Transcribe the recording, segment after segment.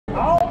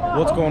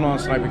What's going on,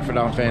 Sniping for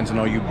Dom fans and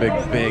all you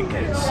big,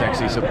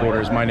 sexy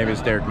supporters? My name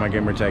is Derek. My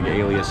gamer tag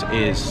alias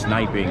is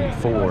Sniping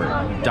for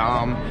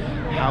Dom.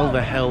 How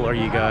the hell are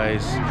you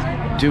guys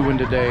doing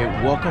today?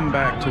 Welcome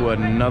back to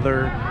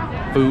another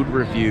food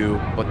review,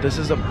 but this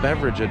is a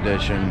beverage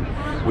edition.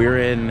 We're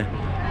in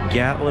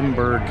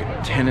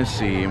Gatlinburg,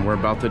 Tennessee, and we're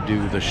about to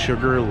do the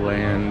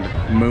SUGARLANds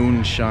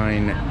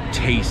Moonshine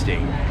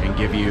tasting and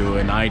give you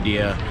an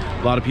idea.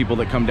 A lot of people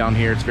that come down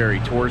here, it's very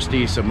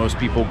touristy, so most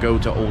people go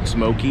to Old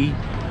Smoky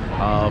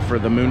for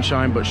the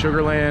moonshine, but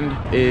SUGARLAND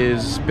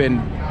is been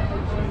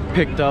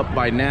picked up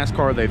by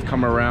NASCAR. They've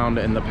come around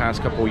in the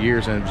past couple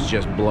years and it's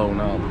just blown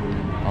up.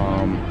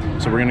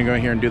 So we're gonna go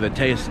here and do the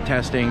taste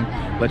testing,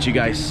 let you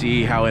guys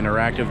see how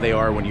interactive they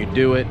are when you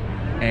do it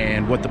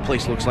and what the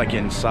place looks like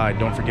inside.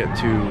 Don't forget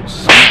to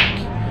smack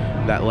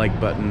that like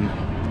button.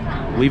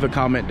 Leave a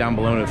comment down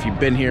below if you've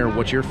been here,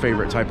 what your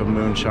favorite type of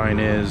moonshine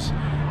is,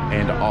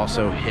 and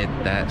also hit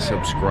that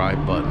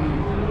subscribe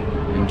button.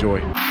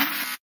 Enjoy.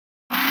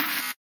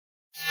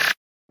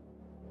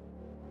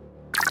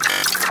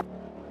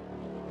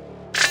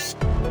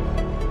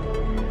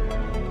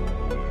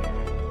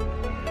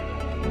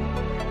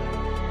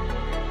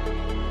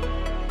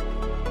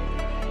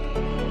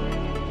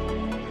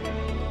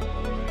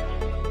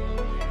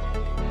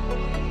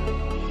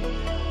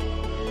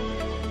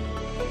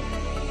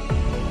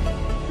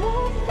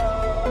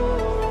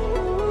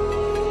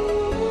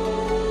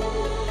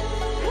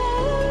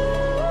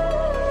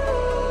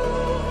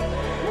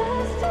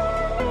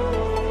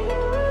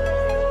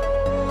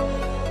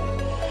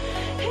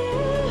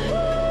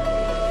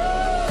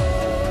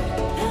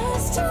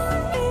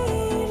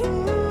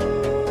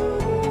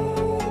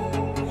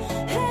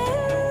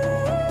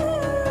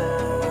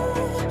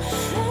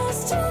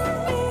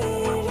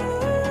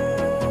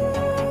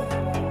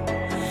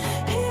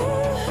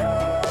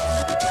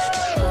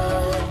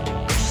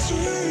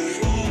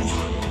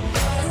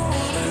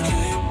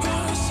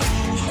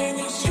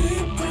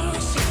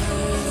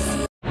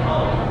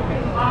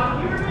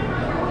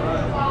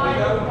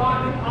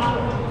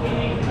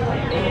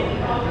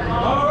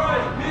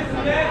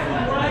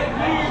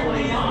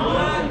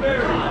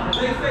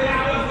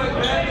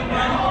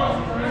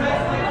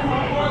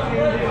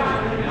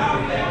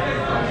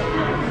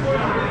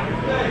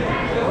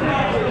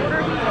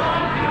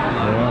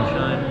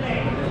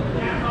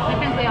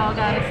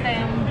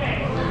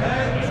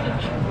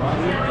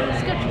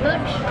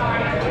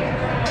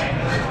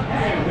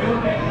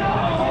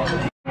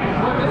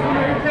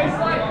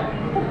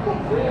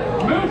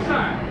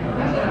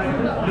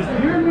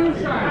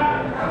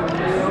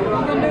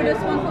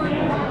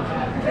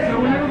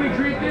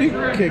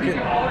 Kick it.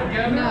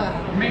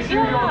 No. Make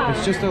sure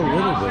it's just a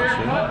little bit.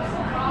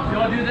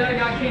 Y'all do that, I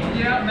got kicked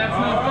you out, and that's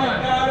no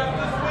fun.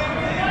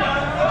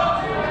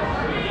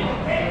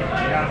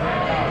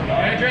 You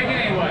gotta drink it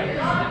anyway. I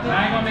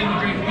ain't gonna make you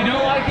drink it. If you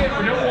don't like it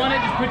or don't want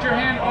it, just put your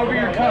hand over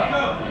your cup.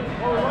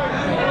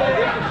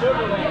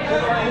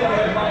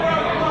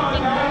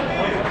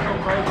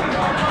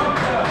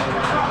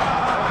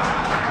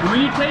 When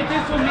you take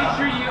this one, make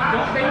sure you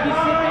don't babysit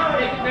it,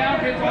 take it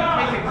down, because it's going to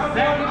taste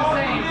exactly the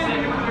same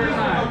second and third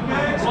time.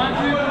 1,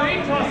 2,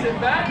 3, toss it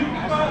back.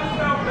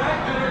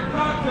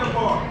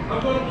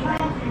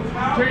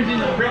 Turns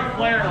into Ric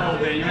Flair a little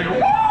bit. You're going to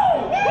go,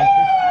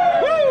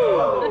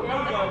 woo!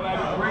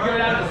 We're going to go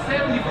down to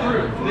 70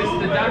 proof. This is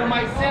the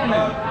Dynamite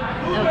Cinnamon.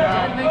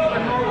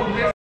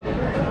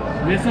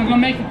 This one's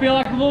going to make you feel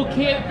like a little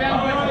kid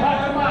found with a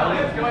hot smile.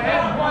 Let's go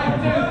ahead.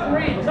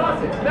 1, 2, 3, toss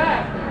it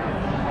back.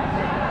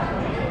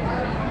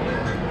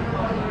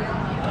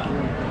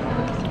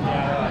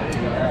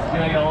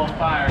 I got a little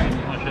fire in you.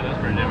 Shit, that's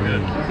pretty damn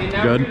good. Okay,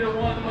 now good? We're the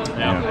ones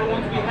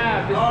we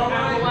have. This is the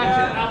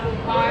Appalachian Apple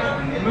Pie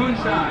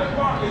Moonshine.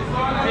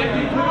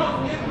 50 proof.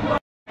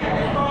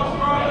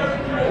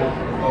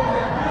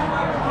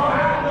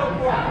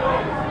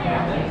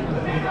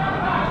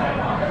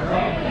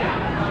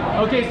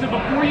 Okay, so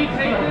before you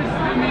take this,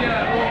 do me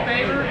a little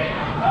favor.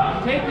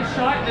 Take the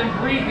shot, then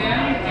breathe in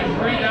and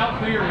breathe out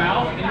through your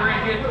mouth, and you're going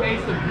to get a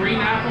taste of green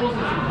apples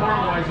and some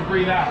caramel as you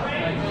breathe out.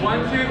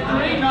 1, 2,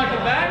 3, knock it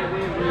back.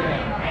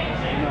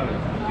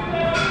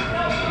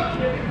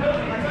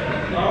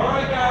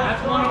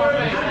 That's one of our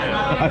favorites.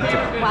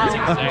 Wow.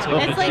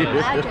 It's like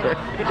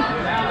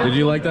magic. Did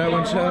you like that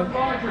one, Chad?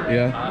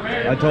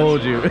 Yeah, I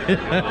told you. There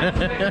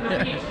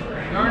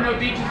are no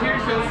beaches here,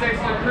 so it's Sex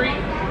in the Creek.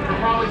 We're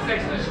probably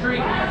Sex in the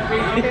Street.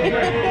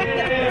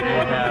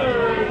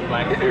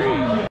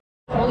 Blackberry.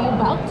 Well, you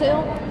about to.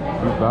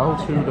 You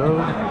about to, though?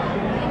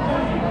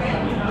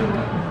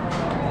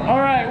 All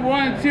right,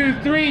 1, 2,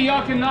 3.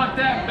 Y'all can knock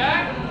that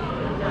back.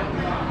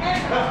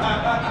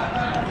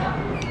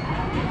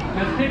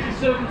 Let's pick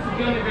yourself some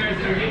gummy bears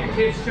that are getting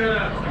kids shut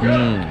up.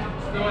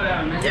 Slow it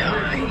down.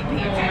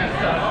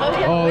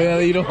 Oh yeah,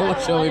 you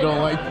don't Shelly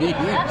don't like peach.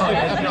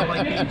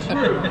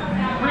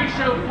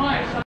 Pre-show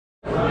punch.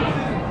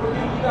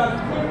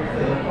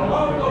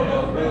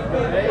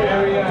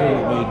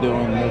 Currently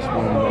doing this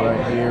one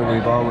right here.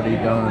 We've already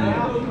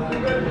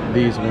done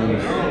these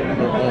ones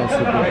all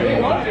super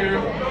good.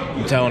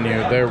 I'm telling you,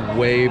 they're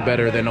way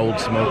better than Old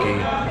Smoky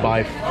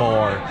by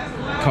far.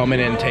 Come in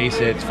and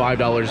taste it. It's $5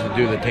 to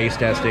do the taste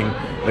testing.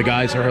 The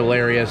guys are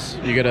hilarious.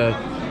 You'll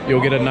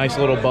get a nice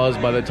little buzz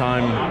by the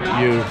time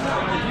you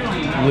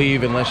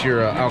leave, unless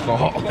you're an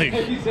alcoholic.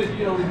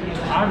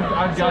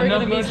 I've got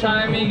enough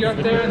moonshine. You get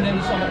up there, and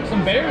then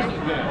some bears is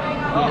good.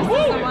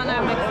 This is the one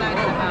I'm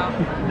excited about.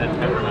 That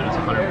peppermint is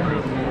 100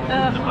 proof.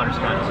 The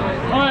butterscotch is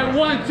All right,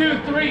 1, 2,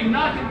 3,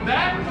 knock it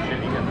back.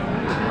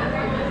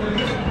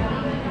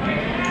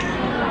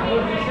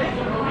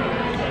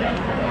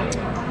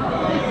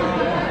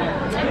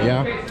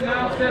 Yeah.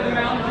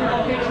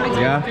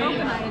 Yeah.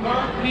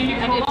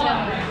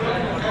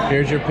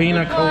 Here's your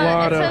pina It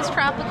colada. says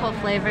tropical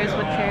flavors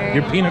with cherry.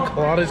 Your pina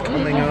colada is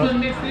coming up.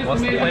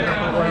 What's the flavor?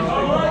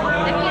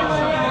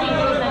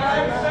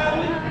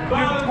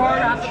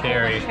 Tropical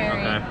Cherry. with cherry.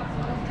 Okay.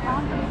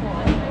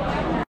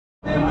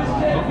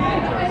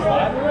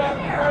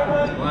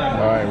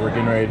 Alright, we're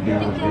getting ready to do the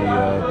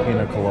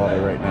pina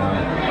colada right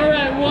now. All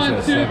right, 1,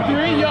 2, 3. This is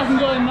 70 Y'all can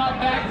go and knock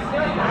back.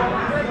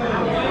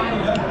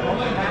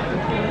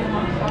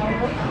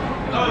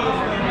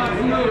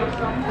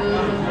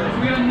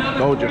 We got another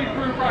Told you. 40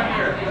 proof right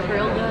here.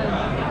 Real good.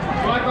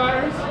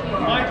 Blackberries,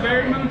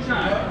 blackberry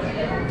moonshine.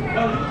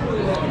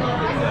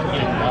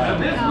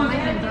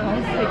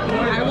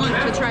 I want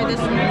to try this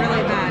one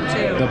really bad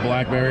too. The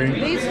blackberry.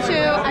 These two,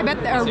 I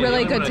bet they're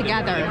really good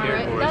together.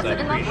 That's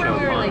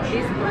where like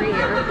these 3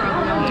 are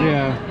from.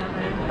 Yeah.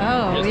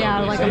 Oh yeah,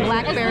 like a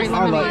blackberry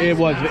I like,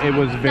 lemonade. it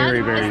was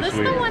very, very Is this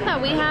sweet. the one that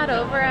we had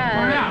over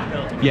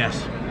at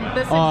Yes.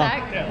 this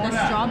exact? The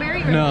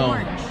strawberry or No.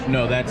 orange?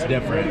 No, that's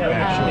different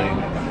actually.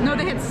 No,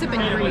 they had sipping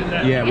green.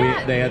 Yeah,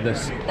 Yeah. they had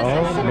this.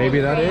 Oh, maybe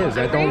that is.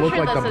 That don't look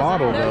pretty like sure the this is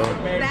bottle it. though.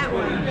 That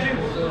one.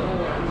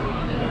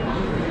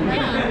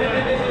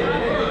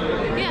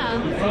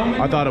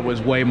 Yeah. I thought it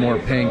was way more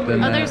pink than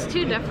Oh, that. there's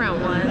 2 different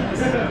ones.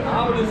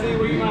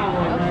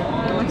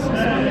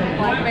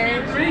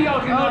 Blackberry. Oh,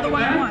 the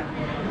one I want.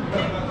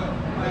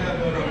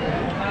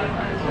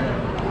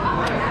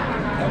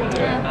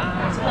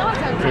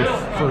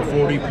 For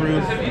 40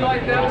 proof. If you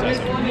like that, this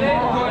one,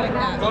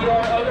 go to our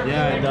other.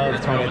 Yeah, it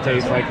does kind of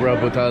taste like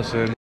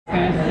Robitussin.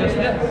 Just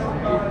this.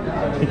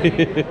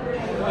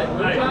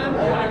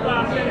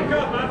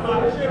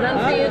 None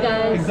for you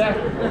guys.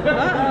 Exactly.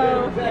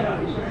 Uh-oh.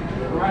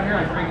 Right here,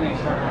 I drink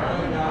these.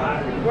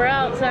 We're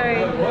out, sorry.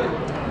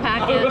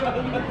 Pack it.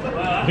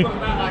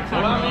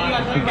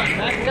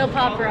 Go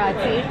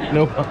paparazzi.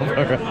 No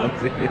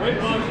paparazzi.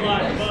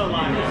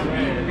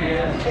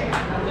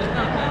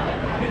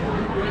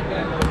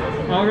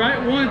 All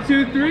right, 1,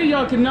 2, 3.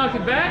 Y'all can knock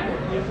it back.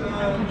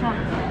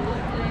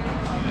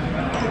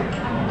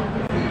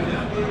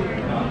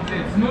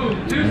 It's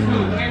smooth, too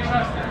smooth. Can't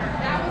trust it.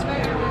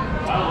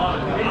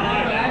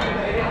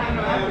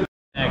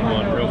 Egg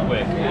one real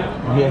quick.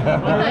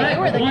 Yeah. All right, you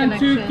were the 1, 2,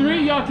 connection.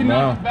 3. Y'all can No.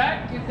 knock it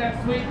back. Get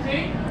that sweet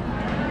tea.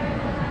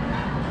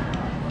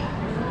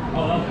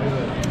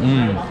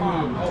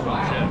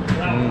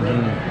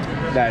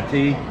 That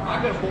tea. The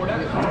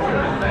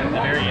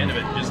very end of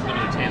it just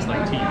literally tastes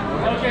like tea.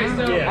 Okay,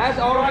 so as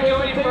before I go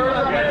any further,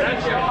 I'm going to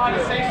teach you how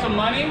to save some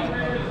money.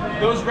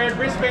 Those red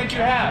wristbands you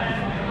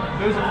have,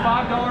 those are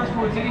 $5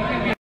 towards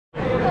anything you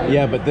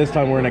Yeah, but this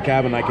time we're in a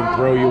cabin. I can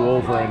throw you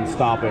over and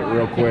stop it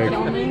real quick. That's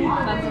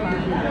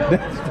fine.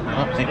 That's fine.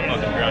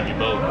 Fucking ground you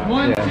both.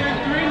 1, Yeah. 2,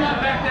 3,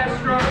 knock back that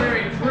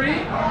strawberry tree.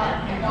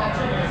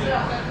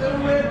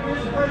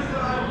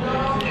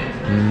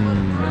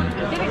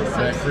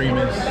 That cream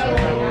is so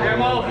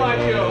Grab all 5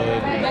 good. go.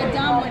 But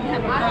Dom wouldn't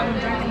have a problem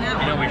drinking that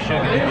You know, one. we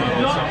should get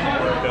something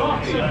for Phil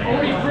inside.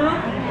 40 proof.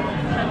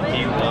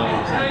 He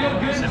loves Tell you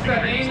goodness sipping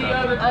that green any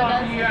stuff. other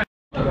coffee you have.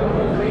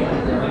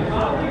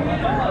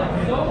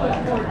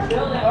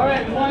 All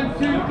right, 1,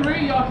 2,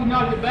 3. Y'all can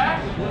knock it back.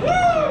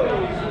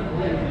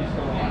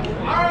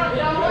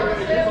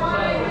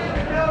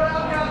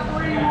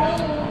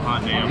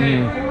 Hot damn.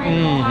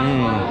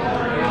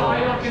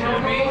 Y'all can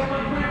help me.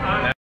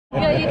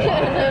 Yeah, you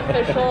get the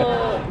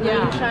official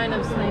moonshine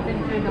of sniping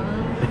for Dom.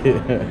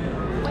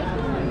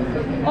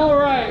 All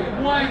right,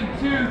 1,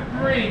 2,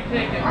 3.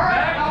 Take it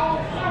back.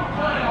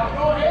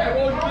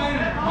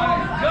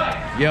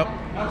 Yep.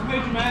 Nice to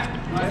meet you, Matt.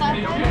 Nice to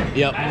meet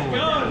you. Yep.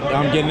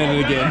 I'm getting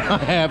it again. I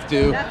have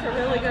to. That's a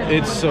really good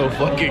It's so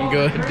fucking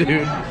good,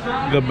 dude.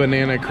 The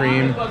banana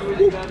cream. If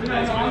you got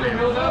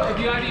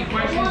any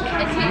questions,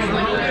 It tastes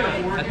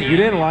like You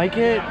didn't like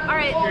it?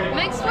 Alright,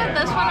 mixed with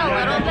this one a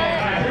little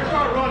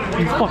bit,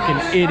 You fucking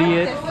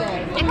idiot.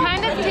 it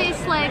kind of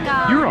tastes like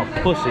You're a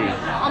pussy.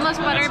 almost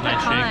butter That's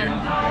not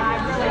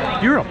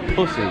pecan. You're a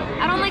pussy.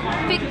 I don't like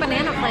fake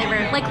banana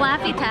flavor, like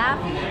Laffy Taff.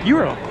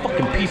 You're a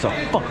fucking piece of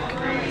fuck.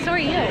 So are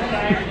you.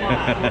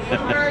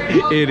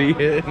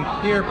 Idiot.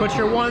 Here, put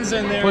your ones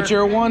in there. Put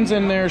your ones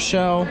in there,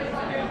 Shell.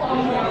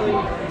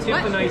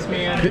 Tip the nice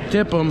man.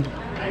 Tip them. No,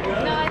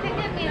 I think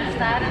it means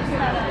that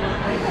instead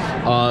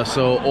of.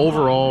 So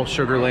overall,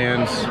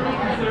 Sugarlands,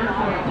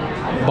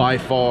 by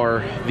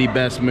far the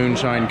best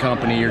moonshine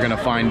company you're gonna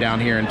find down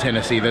here in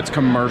Tennessee that's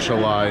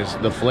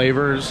commercialized. The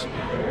flavors,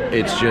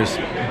 it's just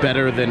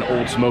better than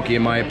Old Smoky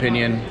in my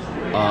opinion.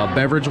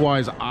 Beverage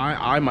wise,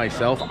 I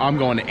myself, I'm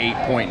going to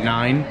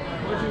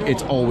 8.9.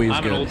 It's always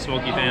I'm good. an Old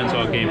Smoky fan,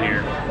 so I came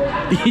here.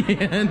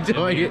 Yeah,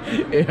 enjoy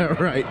it.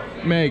 Yeah, right.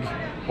 Meg,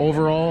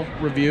 overall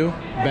review,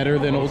 better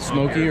than Old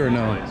Smoky or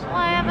no? Well,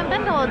 I haven't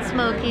been to Old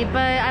Smoky, but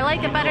I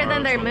like it better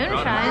than their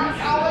moonshines,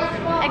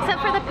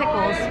 except for the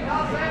pickles.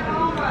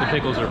 The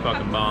pickles are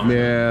fucking bomb. Yeah,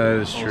 that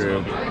is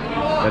true.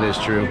 That is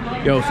true.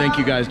 Yo, thank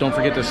you guys. Don't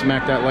forget to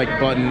smack that like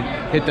button,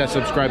 hit that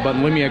subscribe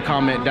button, leave me a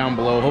comment down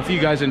below. Hopefully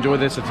you guys enjoy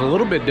this. It's a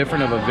little bit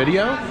different of a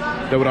video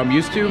than what I'm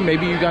used to.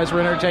 Maybe you guys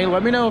were entertained.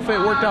 Let me know if it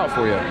worked out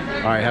for you.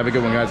 All right, have a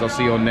good one, guys. I'll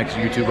see you on next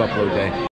YouTube upload day.